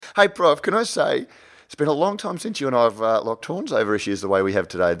Hey, Prof, can I say it's been a long time since you and I have locked horns over issues the way we have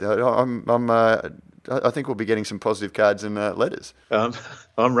today. I think we'll be getting some positive cards and letters.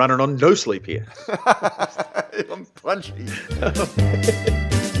 I'm running on no sleep here. I'm punchy.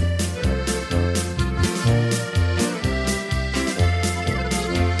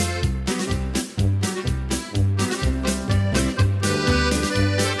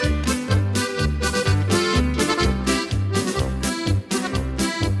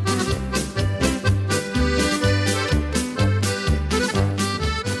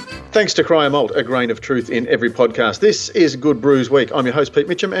 Thanks to Cryer Malt, a grain of truth in every podcast. This is Good Brews Week. I'm your host, Pete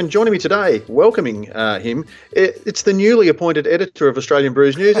Mitchell, and joining me today, welcoming him, it's the newly appointed editor of Australian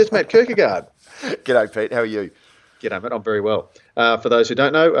Brews News. It's Matt Kierkegaard. G'day, Pete. How are you? G'day, Matt. I'm very well. For those who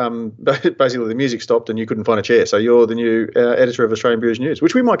don't know, basically the music stopped and you couldn't find a chair. So you're the new editor of Australian Brews News,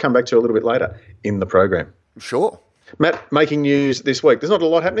 which we might come back to a little bit later in the program. Sure. Matt, making news this week. There's not a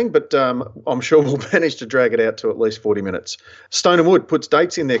lot happening, but I'm sure we'll manage to drag it out to at least 40 minutes. Stone & Wood puts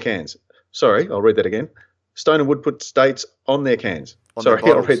dates in their cans. Sorry, I'll read that again. Stone & Wood puts dates on their cans. Sorry,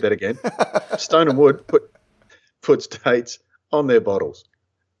 I'll read that again. Stone & Wood puts dates on their bottles.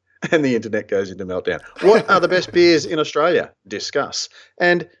 And the internet goes into meltdown. What are the best beers in Australia? Discuss.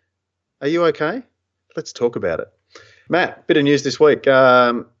 And are you okay? Let's talk about it. Matt, bit of news this week.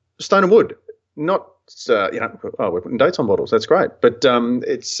 Stone & Wood, not... we're putting dates on bottles. That's great. But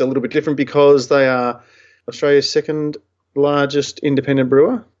it's a little bit different because they are Australia's second largest independent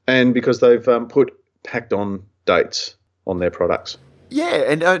brewer and because they've put packed on dates on their products. Yeah,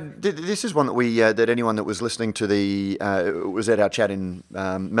 and this is one that that anyone that was listening to was at our chat in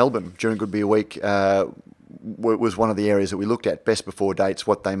Melbourne during Good Beer Week was one of the areas that we looked at, best before dates,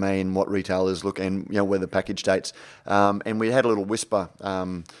 what they mean, what retailers look, and where the package dates. And we had a little whisper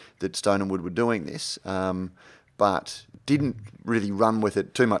that Stone & Wood were doing this, but didn't really run with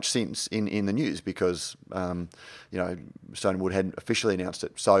it too much since in the news because Stone & Wood hadn't officially announced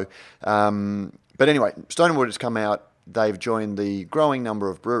it. So, but anyway, Stone & Wood has come out. They've joined the growing number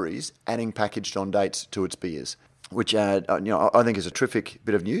of breweries adding packaged on dates to its beers, which I think is a terrific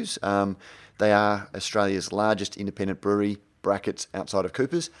bit of news. They are Australia's largest independent brewery, brackets outside of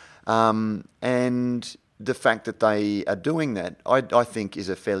Coopers. And the fact that they are doing that, I think, is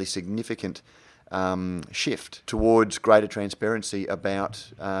a fairly significant shift towards greater transparency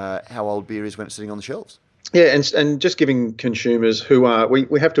about how old beer is when it's sitting on the shelves. Yeah, and just giving consumers who are,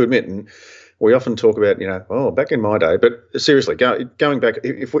 we have to admit, and we often talk about, back in my day, but seriously, going back,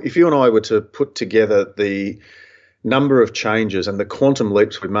 if you and I were to put together the number of changes and the quantum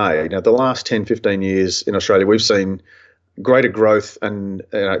leaps we've made. The last 10, 15 years in Australia, we've seen greater growth and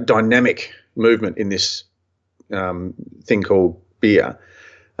dynamic movement in this thing called beer,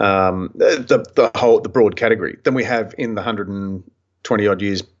 the broad category, than we have in the 120 odd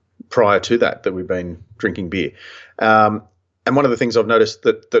years prior to that we've been drinking beer. And one of the things I've noticed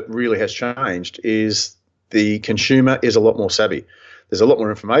that really has changed is the consumer is a lot more savvy. There's a lot more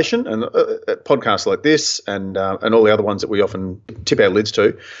information, and podcasts like this and all the other ones that we often tip our lids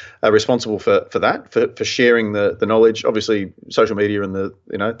to are responsible for that, for sharing the knowledge. Obviously, social media and the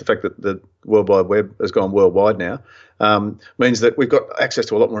fact that the World Wide Web has gone worldwide now means that we've got access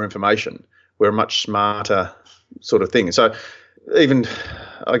to a lot more information. We're a much smarter sort of thing. So even,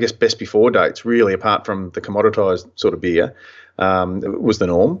 I guess, best before dates, really, apart from the commoditised sort of beer, was the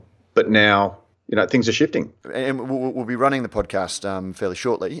norm. But now, things are shifting. And we'll be running the podcast fairly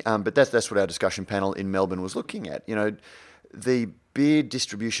shortly, but that's what our discussion panel in Melbourne was looking at. The beer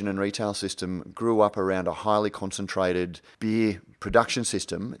distribution and retail system grew up around a highly concentrated beer production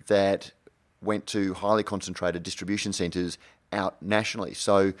system that went to highly concentrated distribution centres out nationally.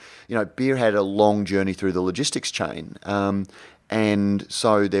 So, beer had a long journey through the logistics chain. And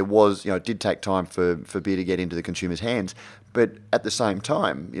so there was, it did take time for beer to get into the consumer's hands. But at the same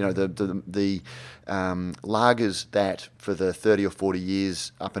time, the lagers that for the 30 or 40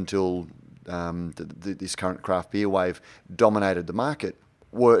 years up until this current craft beer wave dominated the market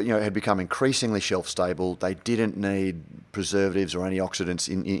had become increasingly shelf stable. They didn't need preservatives or antioxidants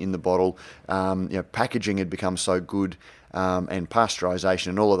in the bottle. Packaging had become so good, and pasteurisation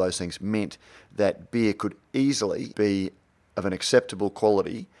and all of those things meant that beer could easily be of an acceptable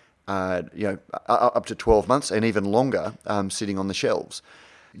quality, up to 12 months and even longer, sitting on the shelves.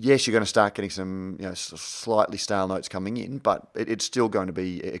 Yes, you're going to start getting some, slightly stale notes coming in, but it's still going to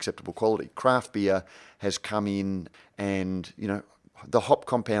be acceptable quality. Craft beer has come in, and the hop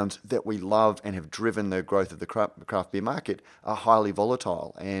compounds that we love and have driven the growth of the craft beer market are highly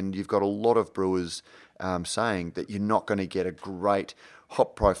volatile, and you've got a lot of brewers saying that you're not going to get a great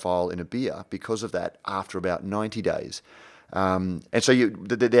hop profile in a beer because of that after about 90 days. And so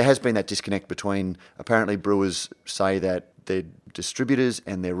there has been that disconnect between, apparently brewers say that their distributors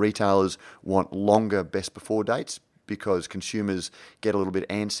and their retailers want longer best before dates because consumers get a little bit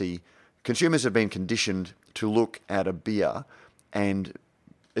antsy. Consumers have been conditioned to look at a beer, and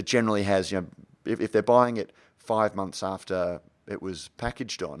it generally has, if they're buying it 5 months after it was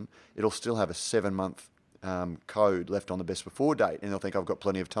packaged on, it'll still have a 7-month code left on the best before date, and they'll think, I've got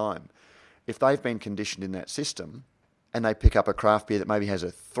plenty of time. If they've been conditioned in that system and they pick up a craft beer that maybe has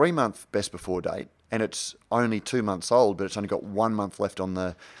a 3-month best before date and it's only 2 months old, but it's only got 1 month left on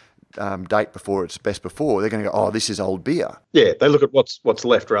the date before it's best before, they're going to go, oh, this is old beer. Yeah, they look at what's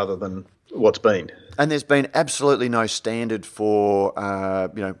left rather than what's been. And there's been absolutely no standard for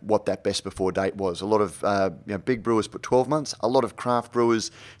what that best before date was. A lot of big brewers put 12 months. A lot of craft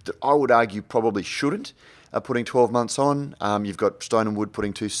brewers that I would argue probably shouldn't are putting 12 months on. You've got Stone & Wood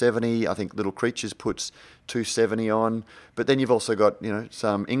putting 270. I think Little Creatures puts 270 on. But then you've also got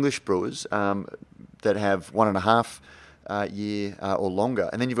some English brewers that have 1.5 year or longer.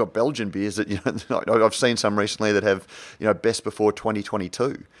 And then you've got Belgian beers that, I've seen some recently that have, best before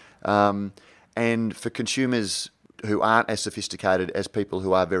 2022. And for consumers who aren't as sophisticated as people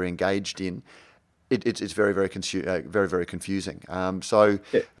who are very engaged in, it's very, very, very, very confusing.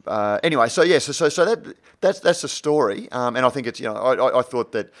 Anyway, so that's the story. And I think it's, I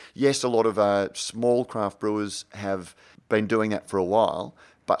thought that, yes, a lot of small craft brewers have been doing that for a while,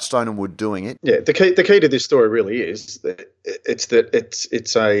 but Stone & Wood doing it. Yeah, the key to this story really is that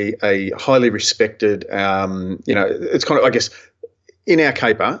it's a highly respected, it's kind of, I guess, in our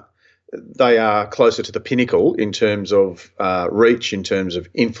caper, they are closer to the pinnacle in terms of reach, in terms of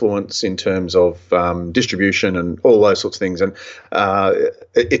influence, in terms of distribution and all those sorts of things. And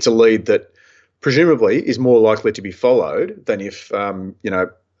it's a lead that presumably is more likely to be followed than if,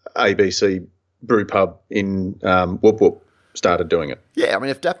 ABC Brew Pub in Whoop Whoop started doing it. Yeah, I mean,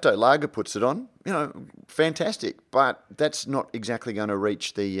 if Dapto Lager puts it on, fantastic, but that's not exactly going to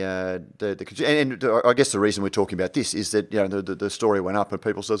reach the and I guess the reason we're talking about this is that the story went up and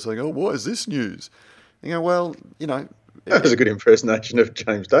people started saying, "Oh, why is this news?" That was a good impersonation of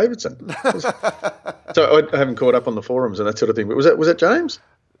James Davidson. So I haven't caught up on the forums and that sort of thing, but was that James?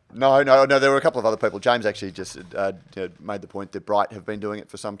 No. There were a couple of other people. James actually just made the point that Bright have been doing it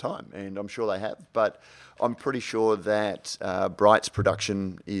for some time, and I'm sure they have. But I'm pretty sure that Bright's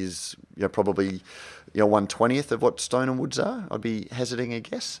production is probably 1/20th of what Stone & Wood's are. I'd be hazarding a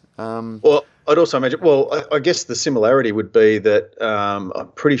guess. Well, I'd also imagine. Well, I guess the similarity would be that I'm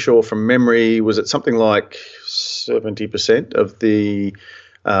pretty sure from memory, was it something like 70% of the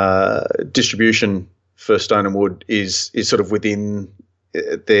distribution for Stone & Wood is sort of within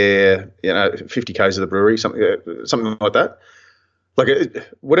their 50 k's of the brewery, something like that. Like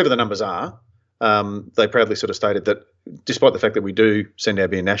whatever the numbers are, they proudly sort of stated that despite the fact that we do send our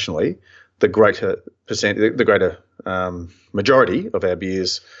beer nationally, the greater majority of our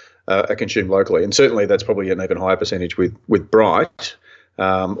beers are consumed locally, and certainly that's probably an even higher percentage with Bright.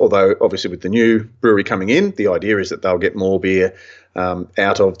 Although obviously with the new brewery coming in, the idea is that they'll get more beer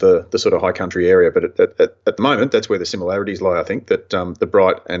out of the sort of high country area. But at the moment, that's where the similarities lie. I think that the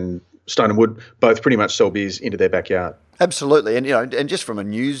Bright and Stone & Wood both pretty much sell beers into their backyard. Absolutely, and and just from a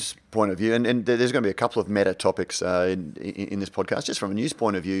news point of view, and there's going to be a couple of meta topics in this podcast. Just from a news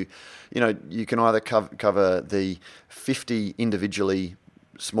point of view, you can either cover the 50 individually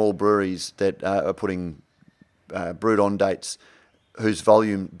small breweries that are putting brewed on dates whose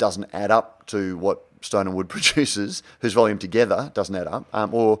volume doesn't add up to what Stone & Wood produces, whose volume together doesn't add up,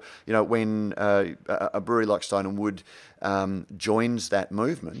 or when a brewery like Stone & Wood joins that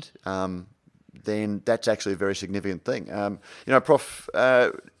movement, then that's actually a very significant thing. Prof,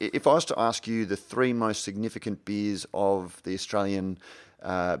 if I was to ask you the 3 most significant beers of the Australian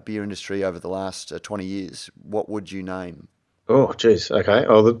beer industry over the last 20 years, what would you name? Oh, geez. Okay.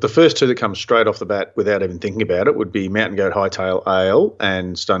 Well, the first 2 that come straight off the bat without even thinking about it would be Mountain Goat Hightail Ale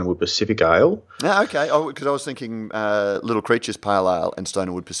and Stone & Wood Pacific Ale. Okay. Because I was thinking Little Creatures Pale Ale and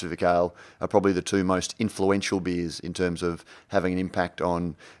Stone & Wood Pacific Ale are probably the 2 most influential beers in terms of having an impact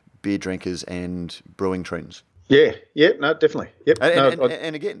on beer drinkers and brewing trends. Yeah. No, definitely. Yep.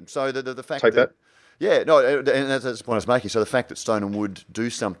 And again, so the fact take that. Yeah, no, and that's the point I was making. So the fact that Stone & Wood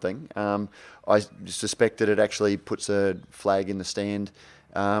do something, I suspect that it actually puts a flag in the stand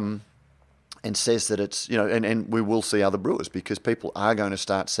and says that it's, and we will see other brewers because people are going to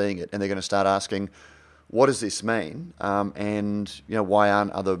start seeing it and they're going to start asking, what does this mean? And, why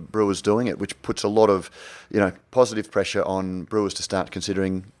aren't other brewers doing it? Which puts a lot of, positive pressure on brewers to start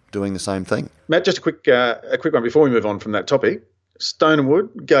considering doing the same thing. Matt, just a quick one before we move on from that topic. Stone and Wood,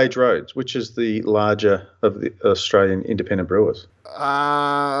 Gage Roads, which is the larger of the Australian independent brewers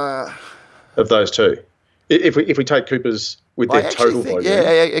Uh, of those two? If we take Coopers with I their actually total think,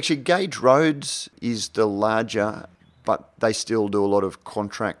 volume, actually, Gage Roads is the larger, but they still do a lot of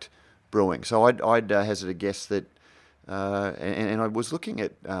contract brewing. So I'd hazard a guess that, and I was looking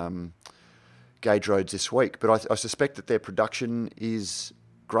at Gage Roads this week, but I suspect that their production is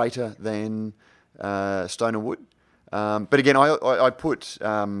greater than Stone and Wood. But again, I put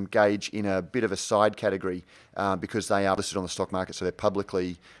Gage in a bit of a side category because they are listed on the stock market, so they're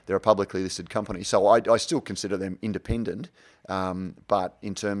a publicly listed company. So I still consider them independent. But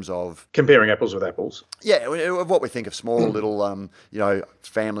in terms of comparing apples with apples, of what we think of small little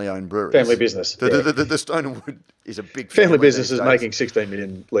family-owned breweries, family business. The Stone and Wood is a big family business is making 16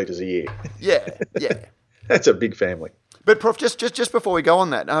 million litres a year. Yeah. That's a big family. But Prof, just before we go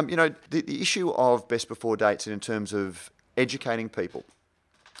on that, the issue of best before dates in terms of educating people,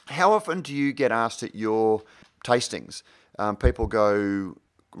 how often do you get asked at your tastings? People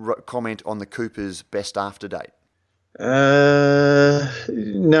comment on the Cooper's best after date. No,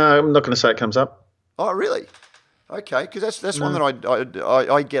 I'm not going to say it comes up. Oh, really? Okay, because that's one that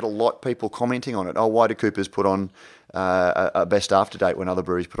I get a lot. People commenting on it. Oh, why do Coopers put on a best after date when other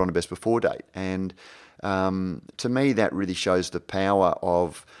breweries put on a best before date? And to me, that really shows the power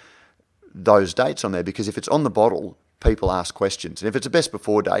of those dates on there, because if it's on the bottle, people ask questions. And if it's a best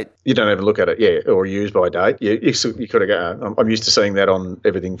before date, you don't even look at it, or use by date. You could have go. I'm used to seeing that on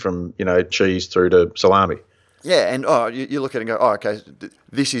everything from cheese through to salami. Yeah, and you look at it and go, okay,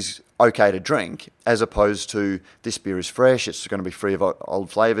 this is okay to drink, as opposed to this beer is fresh, it's going to be free of old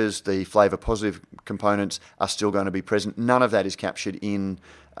flavours, the flavour positive components are still going to be present. None of that is captured in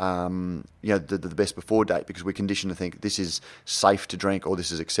the best before date, because we're conditioned to think this is safe to drink or this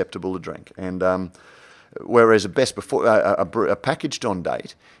is acceptable to drink. And whereas a best before a packaged on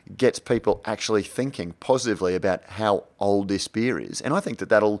date gets people actually thinking positively about how old this beer is, and I think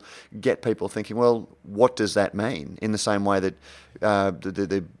that'll get people thinking, well, what does that mean? In the same way that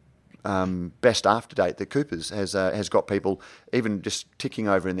the best after date that Coopers has got people even just ticking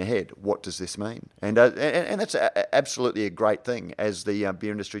over in their head, what does this mean? And that's absolutely a great thing as the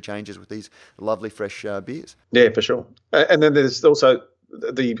beer industry changes with these lovely fresh beers. Yeah, for sure. And then there's also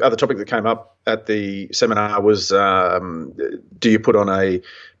the other topic that came up at the seminar was, do you put on a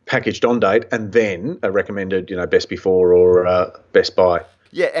packaged on date and then a recommended, best before or best by?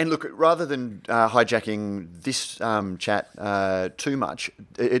 Yeah, and look, rather than hijacking this chat too much,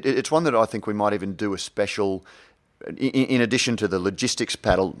 it's one that I think we might even do a special, in addition to the logistics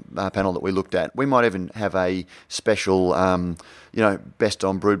panel that we looked at, we might even have a special, best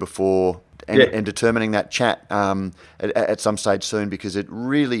on brewed before and determining that chat at some stage soon, because it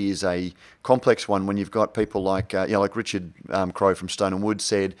really is a complex one when you've got people like Richard Crowe from Stone and Wood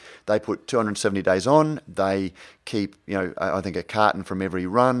said they put 270 days on, they keep I think a carton from every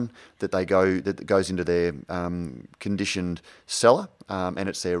run that goes into their conditioned cellar, and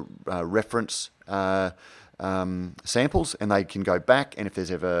it's their reference samples, and they can go back, and if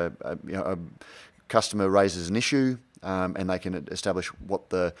there's ever a customer raises an issue, and they can establish what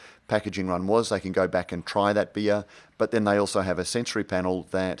the packaging run was, they can go back and try that beer. But then they also have a sensory panel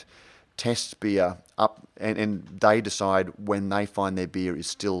that tests beer up, and they decide when they find their beer is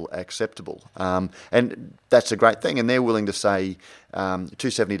still acceptable. And that's a great thing. And they're willing to say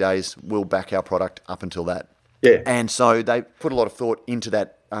 270 days, we'll back our product up until that. Yeah. And so they put a lot of thought into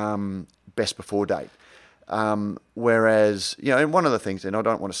that best before date. Whereas, and one of the things, and I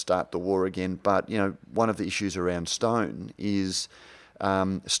don't want to start the war again, but, one of the issues around Stone is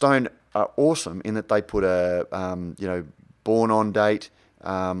Stone are awesome in that they put a, born on date,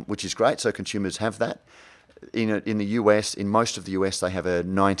 which is great. So consumers have that. In the US, in most of the US, they have a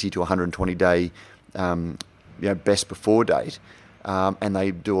 90 to 120 day, best before date. And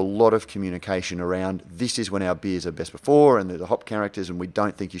they do a lot of communication around this is when our beers are best before, and they're the hop characters, and we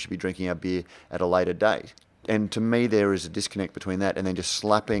don't think you should be drinking our beer at a later date. And to me, there is a disconnect between that and then just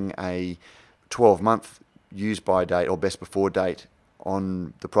slapping a 12-month use by date or best before date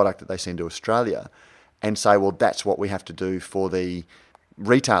on the product that they send to Australia and say, well, that's what we have to do for the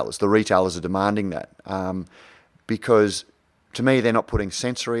retailers. The retailers are demanding that because to me, they're not putting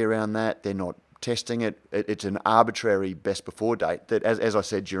sensory around that. They're not testing it. It's an arbitrary best before date that, as I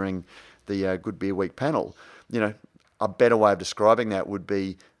said during the Good Beer Week panel, a better way of describing that would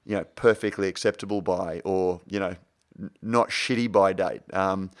be, perfectly acceptable by, or, not shitty by date,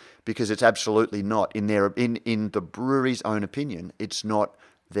 because it's absolutely not in the brewery's own opinion. It's not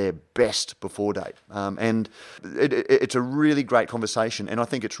their best before date. And it's a really great conversation, and I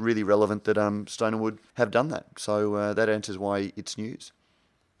think it's really relevant that Stone and Wood have done that. So that answers why it's news.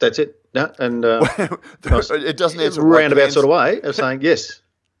 That's it. No, and it doesn't answer roundabout sort of way of saying, yes,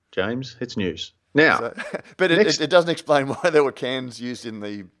 James, it's news. Now, but it doesn't explain why there were cans used in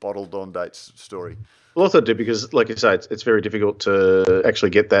the bottled on dates story. Well, I thought it did because, like you say, it's very difficult to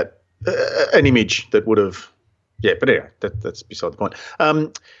actually get that an image that would have. Yeah, but anyway, that's beside the point.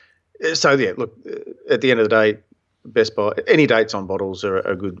 So yeah, look, at the end of the day, Best Buy, any dates on bottles are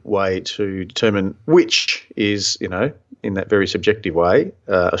a good way to determine which is, in that very subjective way,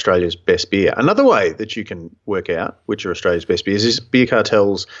 Australia's best beer. Another way that you can work out which are Australia's best beers is Beer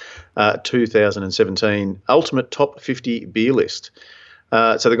Cartel's 2017 Ultimate Top 50 Beer List.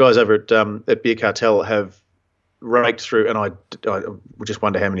 So the guys over at Beer Cartel have raked through, and I just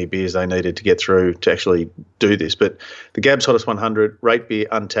wonder how many beers they needed to get through to actually do this, but the Gabs Hottest 100, Rate Beer,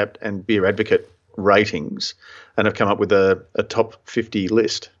 Untapped and Beer Advocate ratings, and have come up with a top 50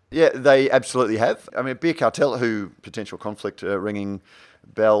 list. Yeah, they absolutely have. I mean, Beer Cartel, who potential conflict ringing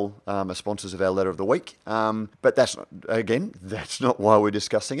bell, are sponsors of our Letter of the Week. But that's not why we're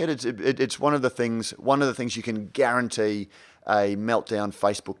discussing it. It's one of the things you can guarantee a meltdown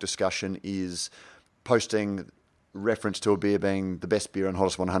Facebook discussion is posting reference to a beer being the best beer on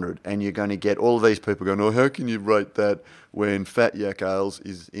Hottest 100, and you're going to get all of these people going, oh, how can you rate that when Fat Yak Ales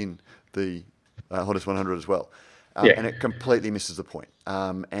is in the Hottest 100 as well? And it completely misses the point.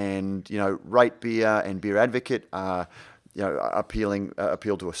 And Rate Beer and Beer Advocate are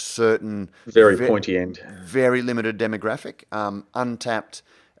appeal to a certain very pointy end, very limited demographic. Untapped,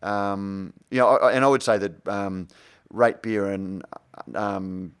 and I would say that Rate Beer and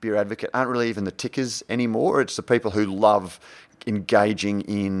Beer Advocate aren't really even the tickers anymore. It's the people who love engaging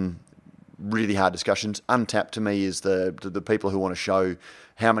in really hard discussions. Untapped to me is the people who want to show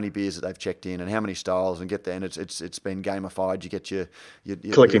how many beers that they've checked in and how many styles and get there. And it's been gamified. You get your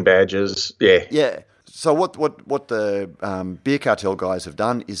collecting badges. Yeah. Yeah. So what the Beer Cartel guys have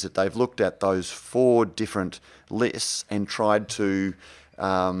done is that they've looked at those 4 different lists and tried to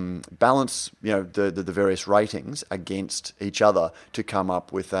balance, the various ratings against each other to come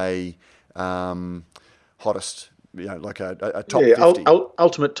up with a hottest, like a top 50.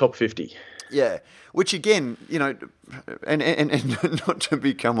 Ultimate top 50. Yeah, which again, and not to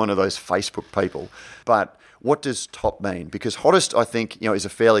become one of those Facebook people, but what does top mean? Because hottest, I think, is a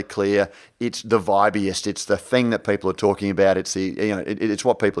fairly clear. It's the vibiest. It's the thing that people are talking about. It's it's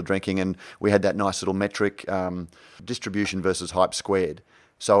what people are drinking, and we had that nice little metric, distribution versus hype squared.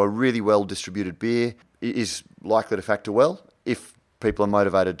 So a really well distributed beer is likely to factor well if people are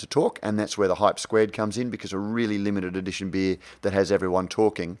motivated to talk, and that's where the hype squared comes in, because a really limited edition beer that has everyone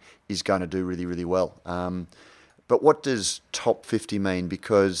talking is going to do really, really well. But what does top 50 mean?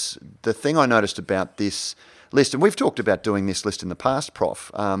 Because the thing I noticed about this list, and we've talked about doing this list in the past,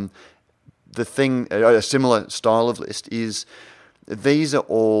 Prof, a similar style of list is these are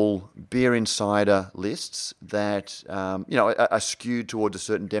all Beer Insider lists that are skewed towards a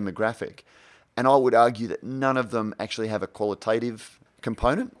certain demographic. And I would argue that none of them actually have a qualitative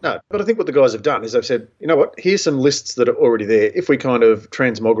component. No, but I think what the guys have done is they've said, you know what, here's some lists that are already there. If we kind of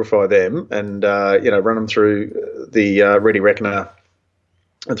transmogrify them and, run them through the Ready Reckoner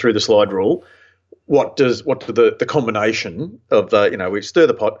and through the slide rule, what do the combination of the, we stir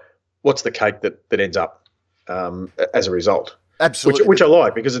the pot, what's the cake that ends up as a result? Absolutely. Which I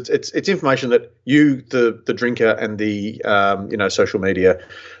like, because it's information that you, the drinker, and the social media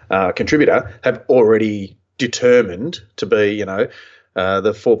contributor have already determined to be the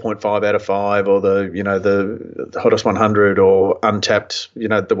 4.5 out of 5, or the hottest 100, or Untapped,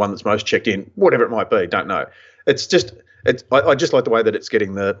 the one that's most checked in, whatever it might be. Don't know. I just like the way that it's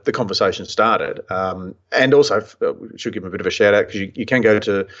getting the conversation started, and also we should give them a bit of a shout out, because you can go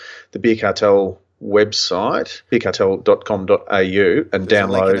to the Beer Cartel website, beercartel.com.au, and There's download.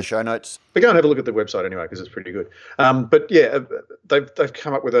 A link in the show notes. But go and have a look at the website anyway, because it's pretty good. But yeah, they've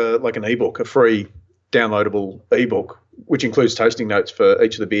come up with an ebook, a free downloadable ebook, which includes tasting notes for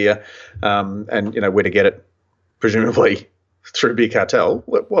each of the beer, and where to get it, presumably through Beer Cartel.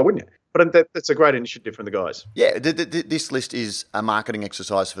 Why wouldn't you? But that's a great initiative from the guys. Yeah, this list is a marketing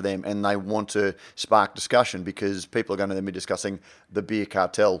exercise for them, and they want to spark discussion, because people are going to then be discussing the Beer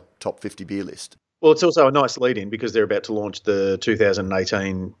Cartel top 50 beer list. Well, it's also a nice lead-in, because they're about to launch the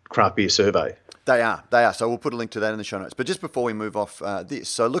 2018 Craft Beer Survey. They are. So we'll put a link to that in the show notes. But just before we move off this,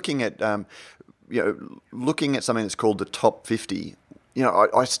 so looking at something that's called the top 50,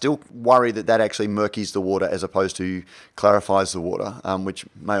 I still worry that actually murkies the water as opposed to clarifies the water, which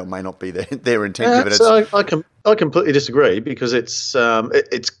may or may not be their intent. So I completely disagree, because it's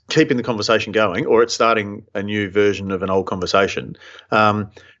keeping the conversation going, or it's starting a new version of an old conversation.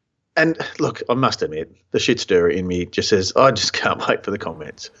 And look, I must admit, the shit stirrer in me just says, I just can't wait for the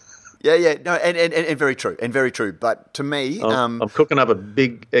comments. Yeah, no, and very true. But to me, I'm cooking up a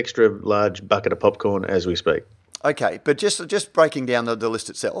big, extra large bucket of popcorn as we speak. Okay, but just breaking down the list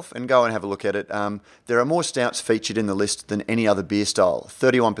itself, and go and have a look at it. There are more stouts featured in the list than any other beer style,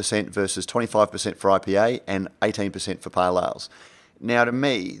 31% versus 25% for IPA and 18% for pale ales. Now, to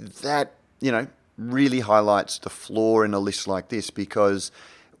me, that, really highlights the flaw in a list like this, because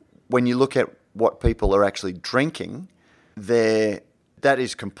when you look at what people are actually drinking, that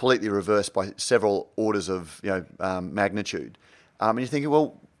is completely reversed by several orders of magnitude. And you're thinking,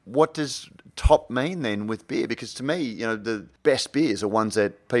 well, what does top mean then with beer? Because to me, the best beers are ones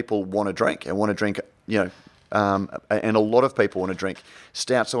that people want to drink and and a lot of people want to drink.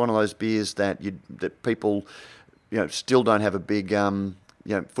 Stouts are one of those beers that people, still don't have a big,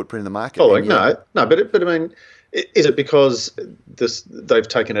 footprint in the market. Oh, but I mean, is it because they've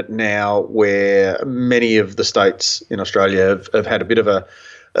taken it now where many of the states in Australia have had a bit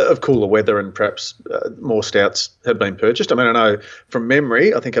of cooler weather, and perhaps more stouts have been purchased? I mean, I know from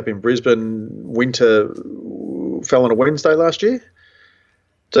memory, I think up in Brisbane, winter fell on a Wednesday last year.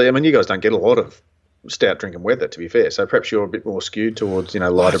 So, I mean, you guys don't get a lot of stout drinking weather, to be fair. So perhaps you're a bit more skewed towards,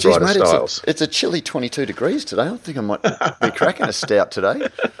 lighter, brighter styles. It's a chilly 22 degrees today. I think I might be cracking a stout today.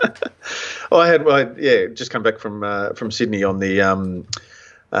 I just come back from Sydney on the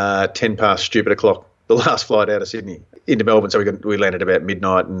 10 past stupid o'clock, the last flight out of Sydney into Melbourne. So we landed about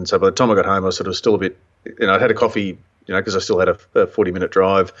midnight, and so by the time I got home, I was sort of still a bit, I had a coffee, because I still had a 40-minute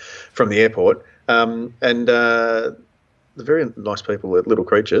drive from the airport. The very nice people at Little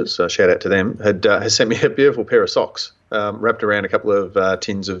Creatures, shout out to them, had sent me a beautiful pair of socks wrapped around a couple of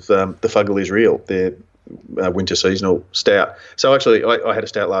tins of the Fuggle is Real, their winter seasonal stout. So actually, I had a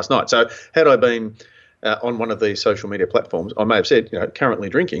stout last night. So had I been on one of these social media platforms, I may have said, currently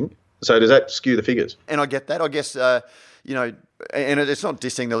drinking. So does that skew the figures? And I get that. I guess, and it's not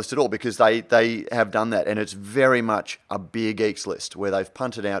dissing the list at all, because they have done that, and it's very much a beer geeks list where they've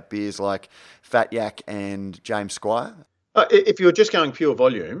punted out beers like Fat Yak and James Squire. If you're just going pure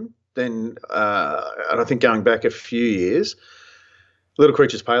volume, then and I think going back a few years, Little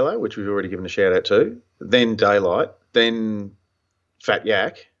Creatures Pale Ale, which we've already given a shout out to, then Daylight, then Fat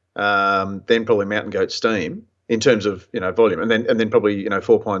Yak, then probably Mountain Goat Steam in terms of volume, and then probably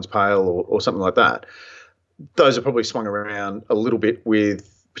Four Pines Pale or something like that. Those are probably swung around a little bit with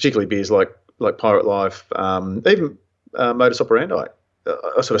particularly beers like Pirate Life, even Modus Operandi.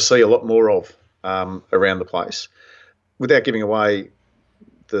 I sort of see a lot more of around the place. Without giving away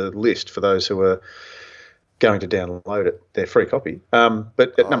the list for those who are going to download it, their free copy.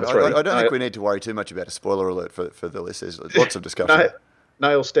 But at number 3... I don't think we need to worry too much about a spoiler alert for the list. There's lots of discussion.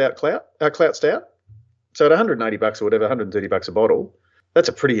 Nail Stout Clout Stout. So at $180 or whatever, $130 a bottle, that's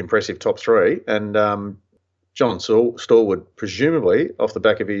a pretty impressive top 3. And John Stallwood, presumably off the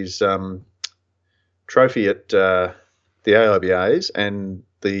back of his trophy at the AIBAs and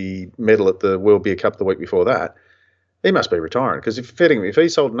the medal at the World Beer Cup the week before that, he must be retiring, because if he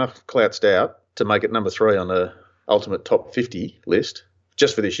sold enough Clout Stout to make it number 3 on the ultimate top 50 list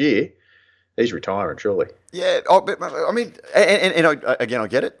just for this year, he's retiring, surely. Yeah, I mean, and again, I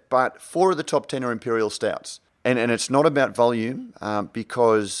get it, but 4 of the top 10 are Imperial Stouts. And it's not about volume,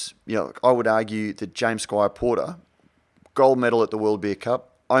 because, I would argue that James Squire Porter, gold medal at the World Beer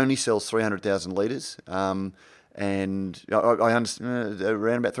Cup, only sells 300,000 litres, and I understand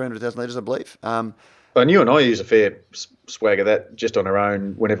around about 300,000 litres, I believe. And you and I use a fair swag of that just on our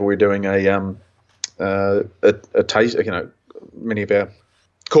own whenever we're doing a taste. Many of our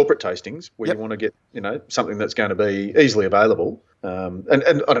corporate tastings where you want to get something that's going to be easily available. And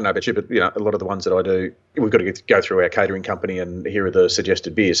I don't know about you, but a lot of the ones that I do, we've got to go through our catering company, and here are the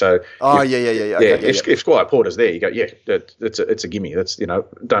suggested beers. So if Squire Porter's there, you go, it's a gimme. That's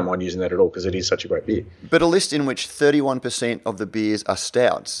don't mind using that at all, because it is such a great beer. But a list in which 31% of the beers are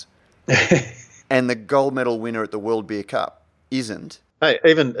stouts. And the gold medal winner at the World Beer Cup isn't. Hey,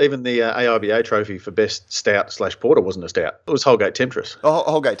 even the AIBA trophy for best stout / porter wasn't a stout. It was Holgate Temptress. Oh,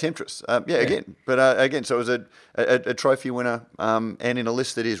 Holgate Temptress. Again. But again, so it was a trophy winner, and in a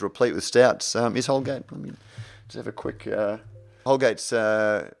list that is replete with stouts, is Holgate. Let me just have a quick... Holgate's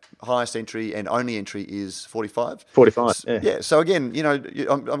highest entry and only entry is 45. 45, yeah. Yeah, so again,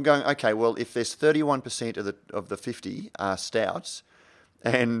 I'm going, okay, well, if there's 31% of the 50 are stouts,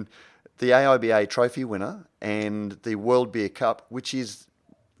 and the AIBA trophy winner and the World Beer Cup, which is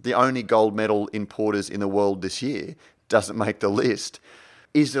the only gold medal in porters in the world this year, doesn't make the list.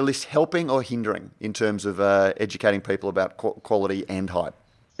 Is the list helping or hindering in terms of educating people about quality and hype?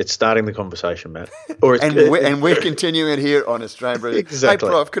 It's starting the conversation, Matt. And we're continuing it here on Australian Brew. Exactly.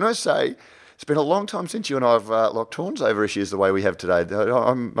 Hey, Prof, can I say, it's been a long time since you and I have locked horns over issues the way we have today.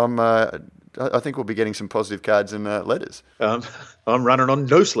 I think we'll be getting some positive cards and letters. I'm running on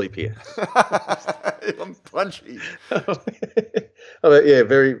no sleep here. I'm punchy. Yeah,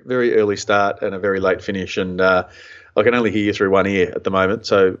 very, very early start and a very late finish. And I can only hear you through one ear at the moment.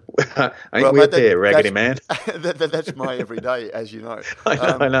 So ain't we there, raggedy man? That's my everyday, as you know.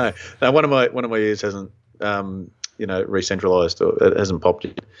 I know. Now, one of my ears hasn't, recentralised or it hasn't popped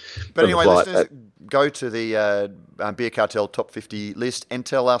yet. But anyway, listeners, go to the Beer Cartel Top 50 list and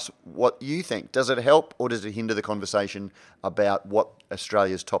tell us what you think. Does it help or does it hinder the conversation about what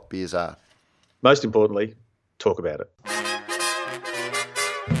Australia's top beers are? Most importantly, talk about it.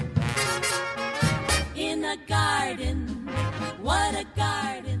 In a garden, what a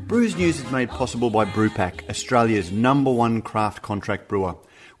garden. Brews News is made possible by Brewpack, Australia's #1 craft contract brewer.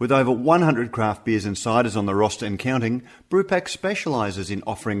 With over 100 craft beers and ciders on the roster and counting, Brewpack specialises in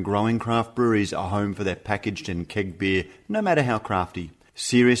offering growing craft breweries a home for their packaged and kegged beer, no matter how crafty.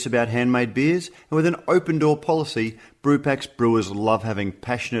 Serious about handmade beers, and with an open-door policy, Brewpack's brewers love having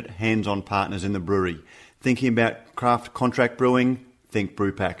passionate, hands-on partners in the brewery. Thinking about craft contract brewing? Think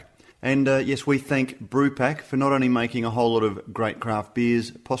Brewpack. And yes, we thank Brewpack for not only making a whole lot of great craft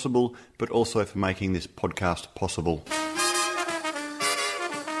beers possible, but also for making this podcast possible.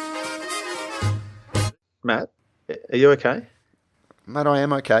 Matt, are you okay? Mate, I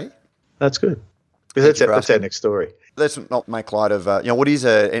am okay. That's good. That's our next story. Let's not make light of what is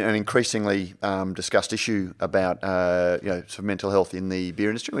an increasingly discussed issue about sort of mental health in the beer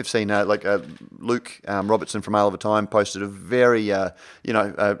industry. We've seen Luke Robertson from Ale of a Time posted a very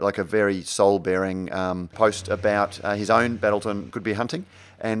like a very soul bearing post about his own battle on good beer hunting.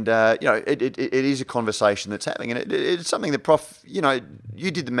 And, it is a conversation that's happening. And it's something that, Prof,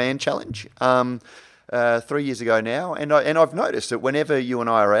 you did the Man Challenge 3 years ago now. And I've noticed that whenever you and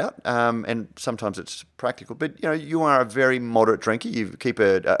I are out, and sometimes it's practical, but, you are a very moderate drinker. You keep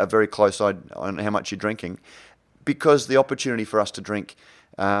a very close eye on how much you're drinking because the opportunity for us to drink,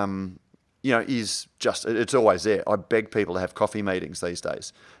 is just, it's always there. I beg people to have coffee meetings these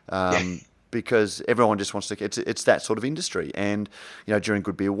days. Because everyone just wants to, it's that sort of industry. And, during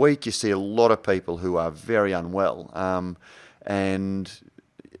Good Beer Week, you see a lot of people who are very unwell. And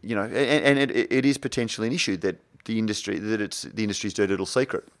it is potentially an issue that it's the industry's dirty little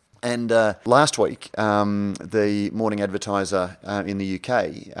secret. And last week, the Morning Advertiser in the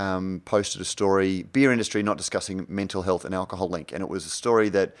UK posted a story, Beer Industry Not Discussing Mental Health and Alcohol Link. And it was a story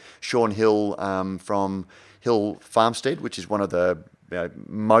that Sean Hill from Hill Farmstead, which is one of the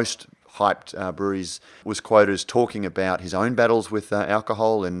most hyped breweries, was quoted as talking about his own battles with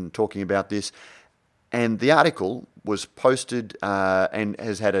alcohol and talking about this. And the article was posted and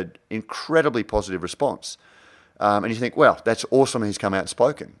has had an incredibly positive response. And you think, well, that's awesome he's come out and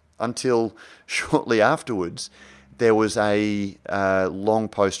spoken. Until shortly afterwards, there was a long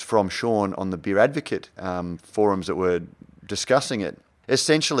post from Sean on the Beer Advocate forums that were discussing it.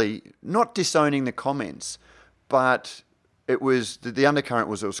 Essentially, not disowning the comments, but it was the undercurrent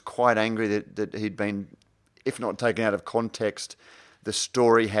was it was quite angry that he'd been, if not taken out of context, the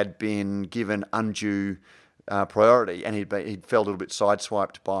story had been given undue priority, and he'd felt a little bit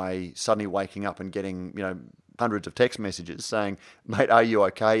sideswiped by suddenly waking up and getting hundreds of text messages saying, "Mate, are you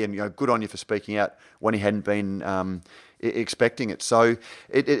okay?" And good on you for speaking out when he hadn't been expecting it. So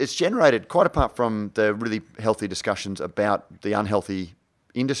it's generated, quite apart from the really healthy discussions about the unhealthy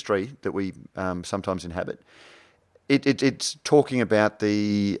industry that we sometimes inhabit. It's talking about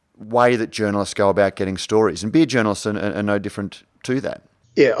the way that journalists go about getting stories, and beer journalists are no different to that.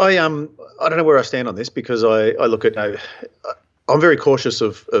 Yeah, I don't know where I stand on this because I look at I'm very cautious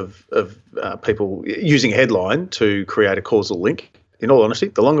of people using a headline to create a causal link. In all honesty,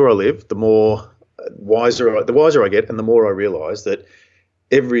 the longer I live, the wiser I get, and the more I realise that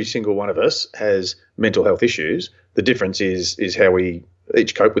every single one of us has mental health issues. The difference is how we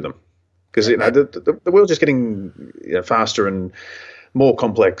each cope with them. Because the world's just getting faster and more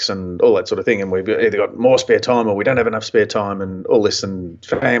complex and all that sort of thing, and we've either got more spare time or we don't have enough spare time, and all this, and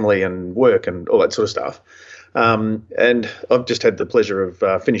family and work and all that sort of stuff. And I've just had the pleasure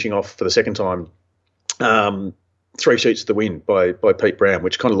of finishing off for the second time 3 Sheets to the Wind by Pete Brown,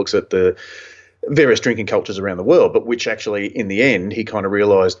 which kind of looks at the various drinking cultures around the world, but which actually in the end he kind of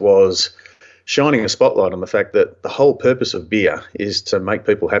realised was shining a spotlight on the fact that the whole purpose of beer is to make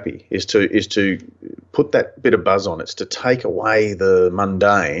people happy, is to put that bit of buzz on. It's to take away the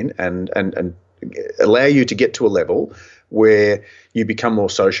mundane and allow you to get to a level where you become more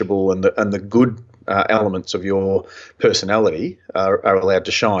sociable and the good elements of your personality are allowed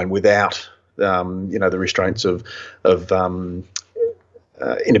to shine without the restraints of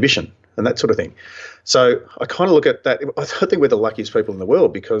inhibition and that sort of thing. So I kind of look at that. I think we're the luckiest people in the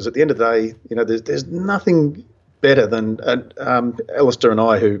world, because at the end of the day, there's nothing better than Alistair and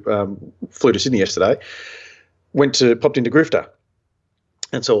I, who flew to Sydney yesterday, popped into Grifter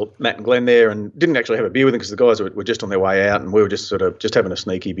and saw Matt and Glenn there, and didn't actually have a beer with them because the guys were just on their way out, and we were just having a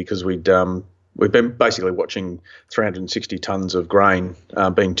sneaky because we've been basically watching 360 tonnes of grain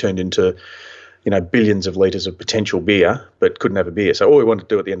being turned into billions of litres of potential beer, but couldn't have a beer. So all we wanted to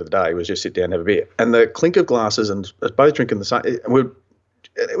do at the end of the day was just sit down and have a beer. And the clink of glasses and us both drinking the same,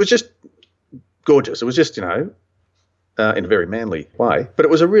 it was just gorgeous. It was just, in a very manly way. But it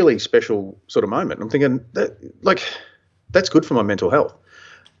was a really special sort of moment. I'm thinking, that's good for my mental health.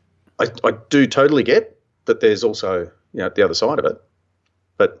 I do totally get that there's also, the other side of it.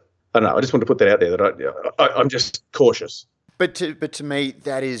 But I don't know, I just want to put that out there that I'm just cautious. But to me,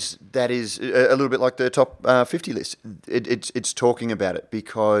 that is a little bit like the top 50 list. It's talking about it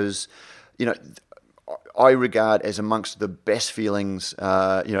because, I regard as amongst the best feelings,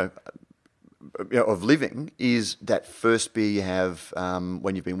 of living is that first beer you have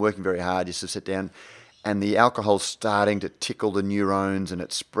when you've been working very hard. You sort of sit down, and the alcohol's starting to tickle the neurons, and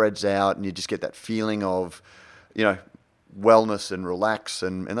it spreads out, and you just get that feeling of, wellness and relax,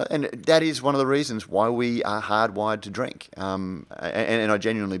 and that is one of the reasons why we are hardwired to drink, and I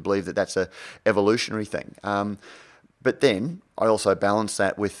genuinely believe that that's a evolutionary thing. But then I also balance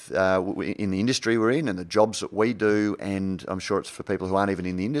that with in the industry we're in and the jobs that we do, and I'm sure it's for people who aren't even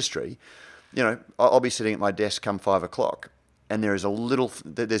in the industry. I'll be sitting at my desk come 5 o'clock, and there's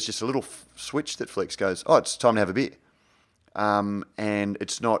just a little switch that flicks, goes, oh, it's time to have a beer, and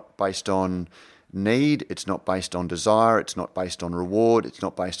it's not based on need, it's not based on desire, it's not based on reward, it's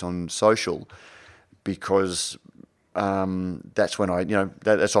not based on social, because that's when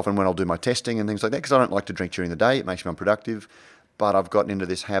that's often when I'll do my testing and things like that, because I don't like to drink during the day. It makes me unproductive. But I've gotten into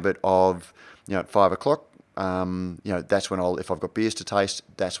this habit of, at 5 o'clock, that's when if I've got beers to taste,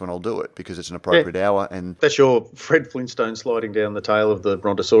 that's when I'll do it, because it's an appropriate hour. And that's your Fred Flintstone sliding down the tail of the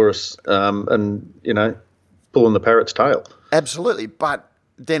Brontosaurus and pulling the parrot's tail. Absolutely. But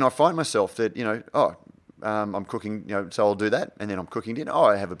then I find myself that, I'm cooking, so I'll do that, and then I'm cooking dinner. Oh,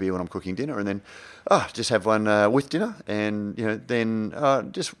 I have a beer when I'm cooking dinner, and then, just have one with dinner, and, then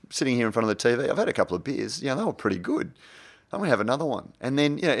just sitting here in front of the TV. I've had a couple of beers, they were pretty good. I'm going to have another one. And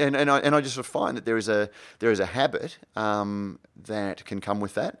then, and I just sort of find that there is a habit that can come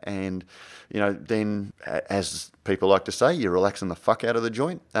with that. And, then, as people like to say, you're relaxing the fuck out of the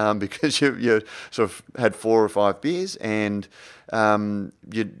joint because you sort of had 4 or 5 beers, and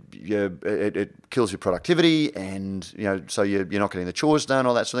it kills your productivity, and, so you're not getting the chores done,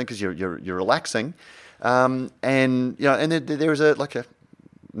 all that sort of thing, because you're relaxing. And there is a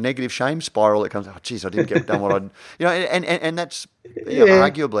negative shame spiral that comes, oh geez, I didn't get done what I'd, and that's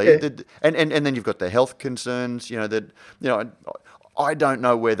arguably, and then you've got the health concerns, I don't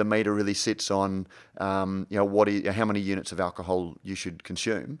know where the meter really sits on, how many units of alcohol you should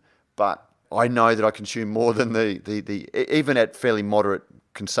consume, but I know that I consume more than the even at fairly moderate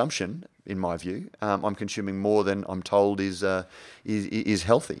consumption, in my view, I'm consuming more than I'm told is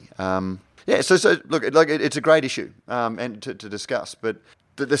healthy. So look, it's a great issue, and to discuss, but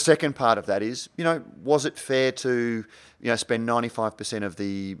the second part of that is, was it fair to, spend 95% of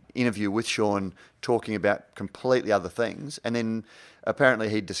the interview with Sean talking about completely other things, and then apparently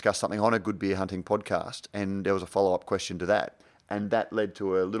he'd discussed something on a Good Beer Hunting podcast, and there was a follow-up question to that, and that led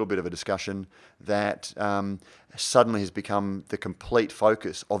to a little bit of a discussion that suddenly has become the complete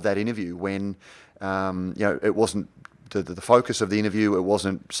focus of that interview, when it wasn't the focus of the interview. It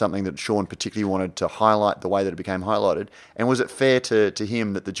wasn't something that Sean particularly wanted to highlight the way that it became highlighted. And was it fair to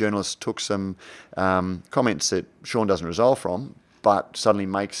him that the journalist took some comments that Sean doesn't resolve from, but suddenly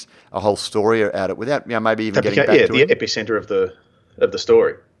makes a whole story out of it without maybe even getting back to it? Yeah, the epicenter of the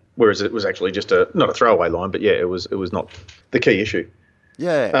story. Whereas it was actually just not a throwaway line, but it was not the key issue.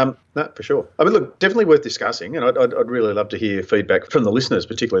 Yeah. No, for sure. I mean, look, definitely worth discussing, and I'd really love to hear feedback from the listeners,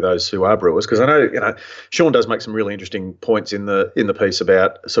 particularly those who are brewers, because I know, Sean does make some really interesting points in the piece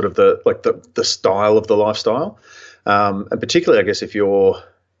about sort of the style of the lifestyle, and particularly, I guess, if you're,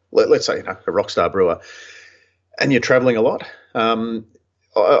 let's say, a rock star brewer, and you're traveling a lot.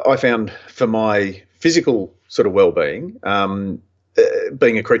 I found for my physical sort of well-being,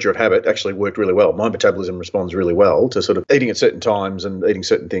 being a creature of habit, actually worked really well. My metabolism responds really well to sort of eating at certain times and eating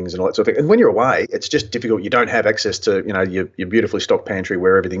certain things and all that sort of thing. And when you're away, it's just difficult. You don't have access to, your beautifully stocked pantry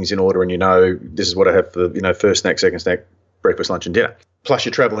where everything's in order and this is what I have for, first snack, second snack, breakfast, lunch and dinner. Plus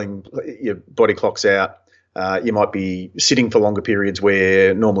you're travelling, your body clock's out. You might be sitting for longer periods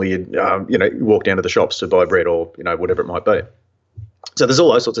where normally you walk down to the shops to buy bread or, whatever it might be. So there's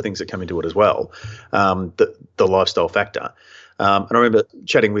all those sorts of things that come into it as well, the lifestyle factor. And I remember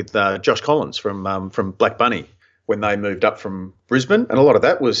chatting with Josh Collins from Black Bunny when they moved up from Brisbane, and a lot of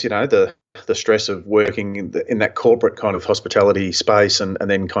that was, the stress of working in that corporate kind of hospitality space, and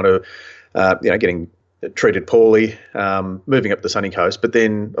then kind of, getting treated poorly, moving up the sunny coast. But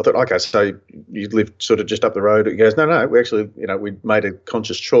then I thought, okay, so you lived sort of just up the road. He goes, no, we actually, we made a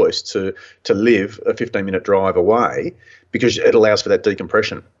conscious choice to live a 15-minute drive away because it allows for that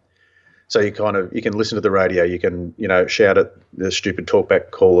decompression. So you can listen to the radio, you can, shout at the stupid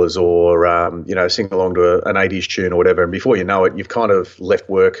talkback callers or, sing along to an 80s tune or whatever. And before you know it, you've kind of left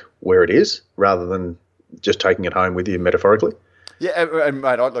work where it is rather than just taking it home with you metaphorically. Yeah, and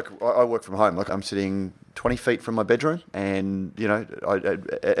mate, I work from home. Look, I'm sitting 20 feet from my bedroom, and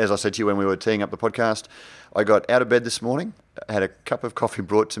as I said to you when we were teeing up the podcast, I got out of bed this morning, had a cup of coffee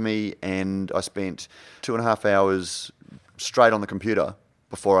brought to me, and I spent 2.5 hours straight on the computer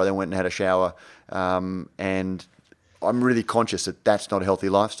before I then went and had a shower, and I'm really conscious that that's not a healthy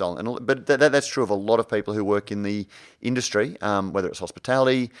lifestyle. But that's true of a lot of people who work in the industry, whether it's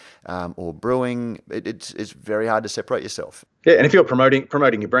hospitality or brewing. It's very hard to separate yourself. Yeah, and if you're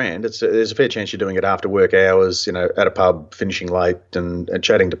promoting your brand, there's a fair chance you're doing it after work hours, at a pub, finishing late and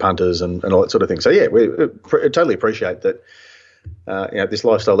chatting to punters and all that sort of thing. So yeah, we totally appreciate that. This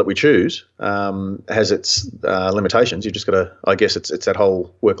lifestyle that we choose has its limitations. You just got to, I guess, it's that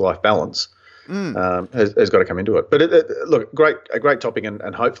whole work-life balance has got to come into it. But look, a great topic,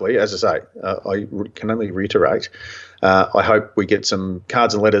 and hopefully, as I say, I can only reiterate. I hope we get some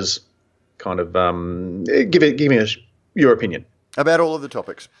cards and letters, kind of giving us your opinion about all of the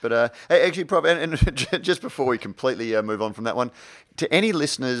topics. But actually, probably, and just before we completely move on from that one, to any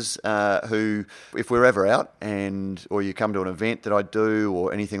listeners who, if we're ever out or you come to an event that I do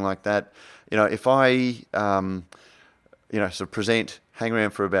or anything like that, if I, sort of present, hang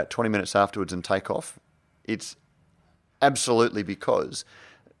around for about 20 minutes afterwards and take off, it's absolutely because,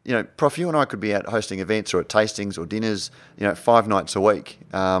 Prof, you and I could be out hosting events or at tastings or dinners, 5 nights a week,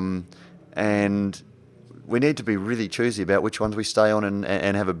 and we need to be really choosy about which ones we stay on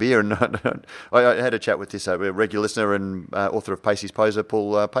and have a beer. And I had a chat with this regular listener and author of Pacey's Poser,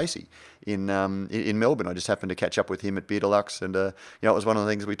 Paul Pacey, in Melbourne. I just happened to catch up with him at Beer Deluxe, and it was one of the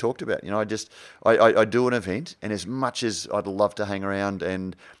things we talked about. I do an event, and as much as I'd love to hang around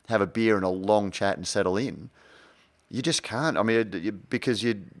and have a beer and a long chat and settle in, you just can't. I mean, because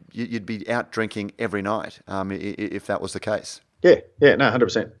you'd be out drinking every night if that was the case. Yeah, no,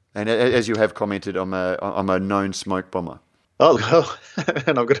 100%. And as you have commented, I'm a known smoke bomber. Oh,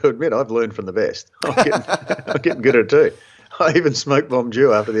 and I've got to admit, I've learned from the best. I'm getting good at it too. I even smoke bombed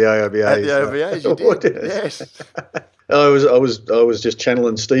you after the AOBA. At the AOBAs, you did. Yes. I was just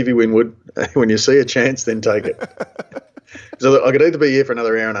channeling Stevie Winwood. When you see a chance, then take it. So I could either be here for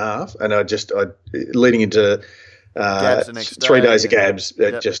another hour and a half, and I leading into Gabs the next 3 day, days of Gabs.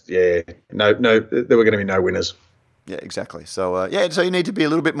 No, there were going to be no winners. Yeah, exactly. So, so you need to be a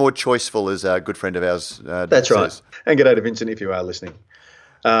little bit more choiceful, as a good friend of ours That's says. right. And g'day to Vincent if you are listening.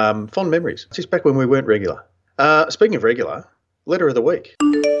 Fond memories. Just back when we weren't regular. Speaking of regular, letter of the week.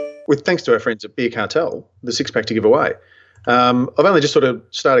 With thanks to our friends at Beer Cartel, the 6-pack to give away. I've only just sort of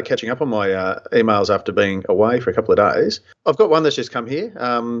started catching up on my emails after being away for a couple of days. I've got one that's just come here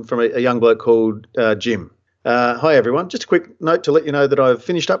from a young bloke called Jim. Hi, everyone. Just a quick note to let you know that I've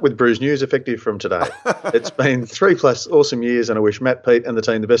finished up with Brews News effective from today. It's been 3+ awesome years, and I wish Matt, Pete and the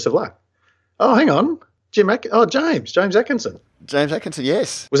team the best of luck. Oh, hang on. James Atkinson. James Atkinson,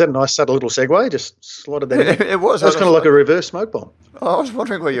 yes. Was that a nice, subtle little segue? Just slotted that in. It was. That was kind of like a reverse smoke bomb. I was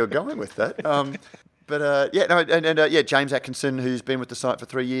wondering where you were going with that. James Atkinson, who's been with the site for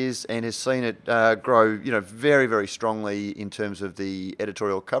 3 years and has seen it grow, very, very strongly in terms of the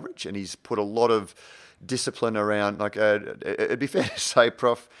editorial coverage, and he's put a lot of discipline around. It'd be fair to say,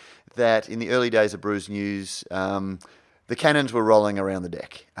 Prof, that in the early days of Brews News, the cannons were rolling around the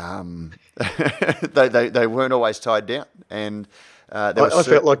deck. They weren't always tied down, and I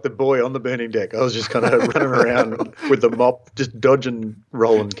felt like the boy on the burning deck. I was just kind of running around with the mop, just dodging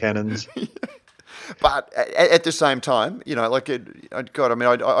rolling cannons. But at the same time, you know, like, God, I mean,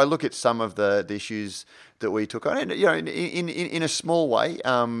 I look at some of the issues that we took on, and, you know, in a small way,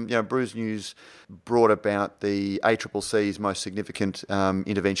 you know, Brews News brought about the ACCC's most significant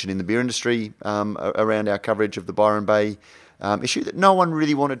intervention in the beer industry around our coverage of the Byron Bay issue that no one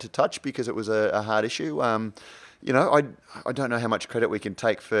really wanted to touch because it was a hard issue. You know, I don't know how much credit we can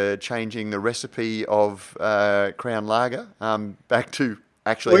take for changing the recipe of Crown Lager back to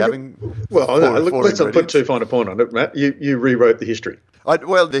actually having. Well, let's not put too fine a point on it, Matt. You rewrote the history.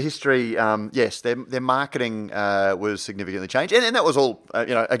 Well, the history, yes, their marketing was significantly changed, and that was all,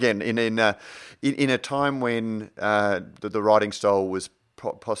 you know, again in a time when the writing style was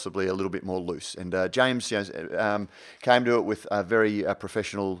possibly a little bit more loose. And James, you know, came to it with a very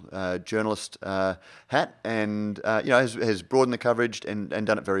professional journalist hat, and you know, has broadened the coverage and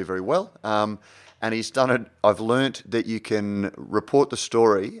done it very, very well. And he's done it. I've learnt that you can report the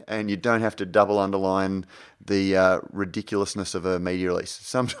story and you don't have to double underline the ridiculousness of a media release.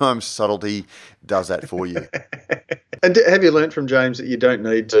 Sometimes subtlety does that for you. And have you learnt from James that you don't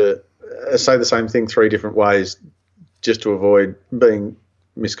need to say the same thing 3 different ways just to avoid being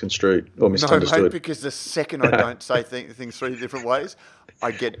misconstrued or misunderstood? No, mate, because the second I don't say things 3 different ways, I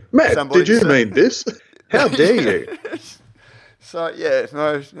get Matt, somebody did you mean this? How dare you? So, yeah,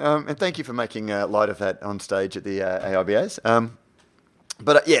 no, and thank you for making light of that on stage at the AIBAs.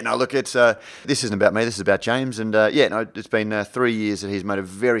 But yeah, no, look, it's this isn't about me. This is about James, and yeah, no, it's been 3 years that he's made a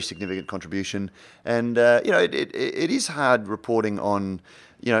very significant contribution, and you know, it is hard reporting on,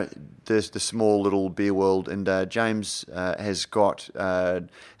 you know, the small little beer world, and James has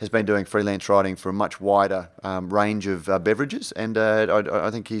been doing freelance writing for a much wider range of beverages, and I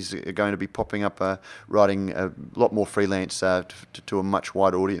think he's going to be popping up writing a lot more freelance to a much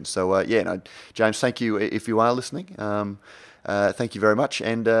wider audience. So yeah, no, James, thank you if you are listening. Thank you very much,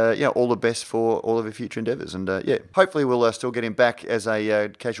 and yeah, all the best for all of your future endeavours. And yeah, hopefully we'll still get him back as a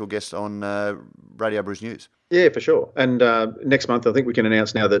casual guest on Radio Brews News. Yeah, for sure. And next month, I think we can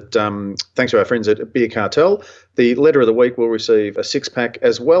announce now that thanks to our friends at Beer Cartel, the letter of the week will receive a 6-pack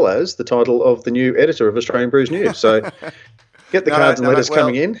as well as the title of the new editor of Australian Brews News. So get the cards and letters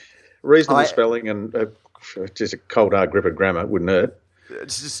coming in. Reasonable spelling and just a cold hard grip of grammar wouldn't hurt.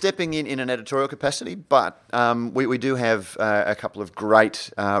 Stepping in an editorial capacity, but we do have a couple of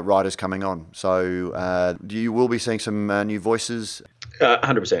great writers coming on. So you will be seeing some new voices.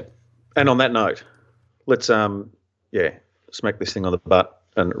 100%. And on that note, let's smack this thing on the butt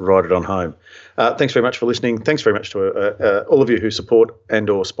and ride it on home. Thanks very much for listening. Thanks very much to all of you who support and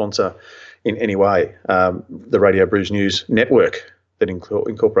or sponsor in any way the Radio Brews News network that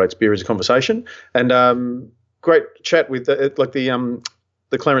incorporates beer as a conversation. And great chat with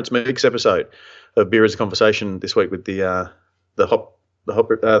the Clarence Meeks episode of Beer as a Conversation this week with the hop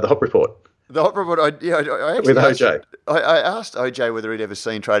report. The hop report, I actually with OJ. I asked OJ whether he'd ever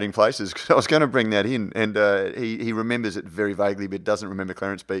seen Trading Places, because I was going to bring that in, and he remembers it very vaguely, but doesn't remember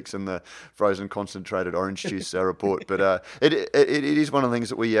Clarence Meeks and the frozen concentrated orange juice report. But it is one of the things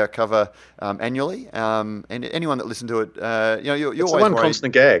that we cover annually, and anyone that listened to it, you know, you're it's always one worried.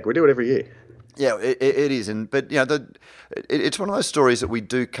 constant gag. We do it every year. Yeah, it is, but you know, it's one of those stories that we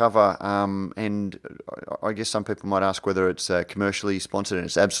do cover, and I guess some people might ask whether it's commercially sponsored, and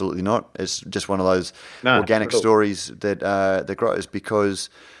it's absolutely not. It's just one of those organic stories that grows, because,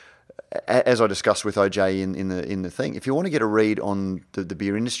 as I discussed with OJ in the thing, if you want to get a read on the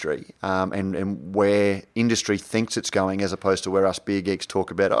beer industry and where industry thinks it's going, as opposed to where us beer geeks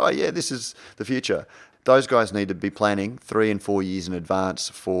talk about, oh yeah, this is the future. Those guys need to be planning 3 and 4 years in advance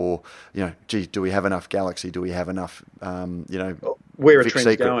for, you know, gee, do we have enough Galaxy? Do we have enough, you know, where a Vic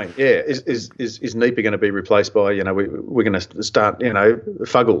trend's Secret? going? Yeah, is NEPA going to be replaced by, you know, we're going to start, you know,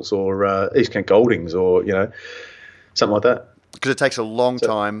 Fuggles or East Kent Goldings or, you know, something like that. Because it takes a long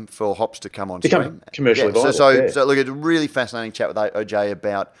time for hops to come on stream. Commercially viable. So look, it's a really fascinating chat with OJ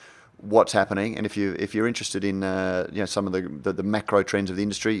about what's happening, and if you're interested in you know, some of the macro trends of the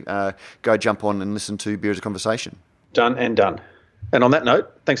industry, go jump on and listen to Beer as a Conversation. Done and done. And on that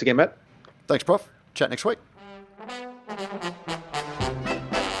note, thanks again, Matt. Thanks, Prof. Chat next week.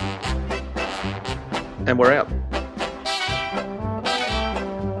 And we're out.